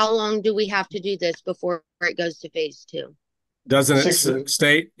 Like, how long do we have to do this before it goes to phase two? Doesn't it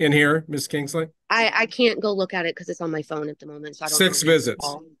state in here, Ms. Kingsley? I can't go look at it because it's on my phone at the moment. So I don't 6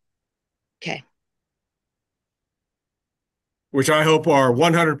 visits. Okay. Which I hope are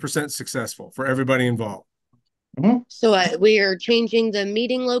 100% successful for everybody involved. Mm-hmm. So we are changing the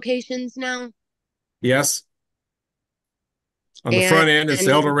meeting locations now? Yes. On the front end, it's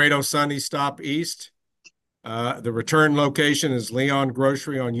El Dorado Sunny Stop East. The return location is Leon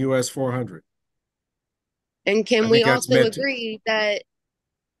Grocery on US 400. And can we also agree that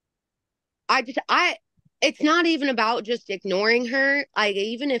it's not even about just ignoring her. Like,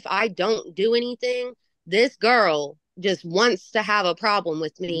 even if I don't do anything, this girl just wants to have a problem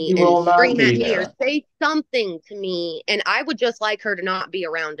with me and scream at me or say something to me. And I would just like her to not be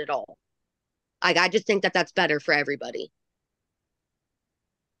around at all. Like, I just think that that's better for everybody.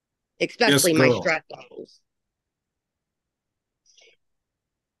 Especially my stress levels.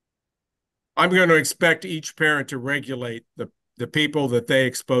 I'm going to expect each parent to regulate the people that they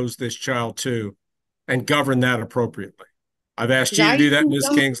expose this child to and govern that appropriately. I've asked you to do that, Ms.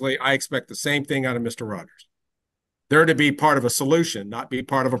 Kingsley. I expect the same thing out of Mr. Rogers. They're to be part of a solution, not be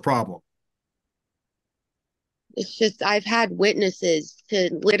part of a problem. It's just, I've had witnesses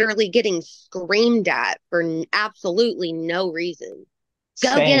to literally getting screamed at for absolutely no reason.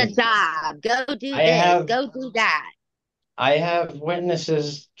 Go get a job. Go do this. Go do that. I have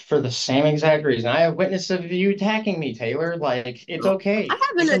witnesses for the same exact reason. I have witnesses of you attacking me, Taylor. Like, it's okay. I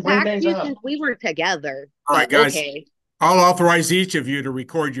haven't attacked you since we were together. All right, guys. Okay. I'll authorize each of you to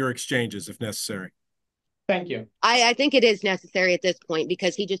record your exchanges if necessary. Thank you. I think it is necessary at this point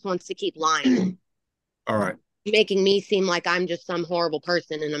because he just wants to keep lying. All right. Making me seem like I'm just some horrible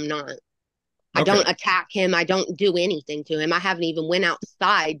person, and I'm not. Okay. I don't attack him. I don't do anything to him. I haven't even went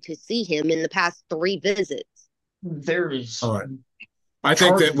outside to see him in the past 3 visits. All right. I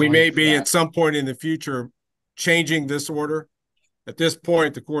think that we may be at some point in the future changing this order. At this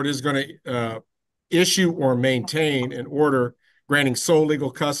point, the court is going to issue or maintain an order granting sole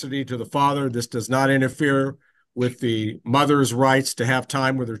legal custody to the father. This does not interfere with the mother's rights to have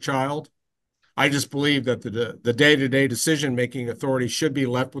time with her child. I just believe that the day-to-day decision-making authority should be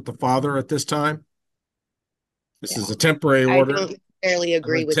left with the father at this time. This is a temporary I order. don't necessarily I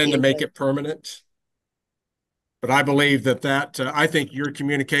agree don't with intend you. to make it permanent. But I believe that I think your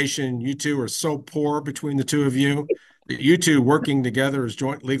communication, you two are so poor between the two of you, that you two working together as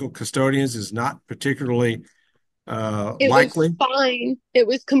joint legal custodians is not particularly It was likely. fine. It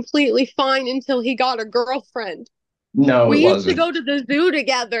was completely fine until he got a girlfriend. No, it We used to wasn't. go to the zoo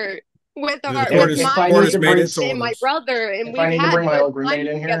together with The our court with is, If my I court need has to made bring, its and my orders. brother, and if I we've need to had bring my good old roommate times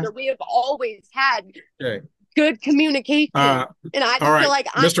in here, together. We have always had Okay. good communication, and I All just feel right, like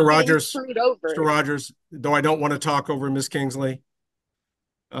I'm Mr. getting Rogers, screwed over. Mr. Rogers, though I don't want to talk over Miss Kingsley.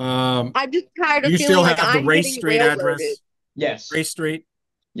 I'm just tired Do of you feeling still like have the I'm Race getting Street railroaded. address? yes, Race Street,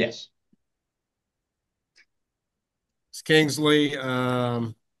 yes. Miss Kingsley,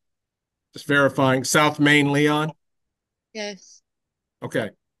 just verifying, South Main, Leon? Yes. Okay,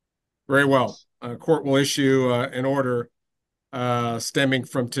 very well. Court will issue an order stemming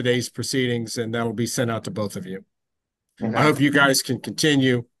from today's proceedings, and that'll be sent out to both of you. Okay. I hope you guys can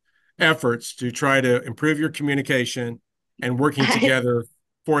continue efforts to try to improve your communication and working together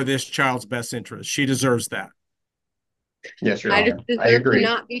for this child's best interest. She deserves that. Yes, Your I Honor. just I deserve to agree.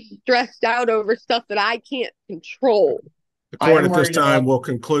 not be stressed out over stuff that I can't control. The I court am at this worried time about. will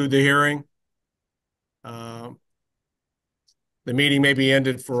conclude the hearing. The meeting may be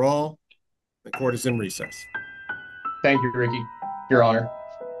ended for all. The court is in recess. Thank you, Ricky. Your Honor.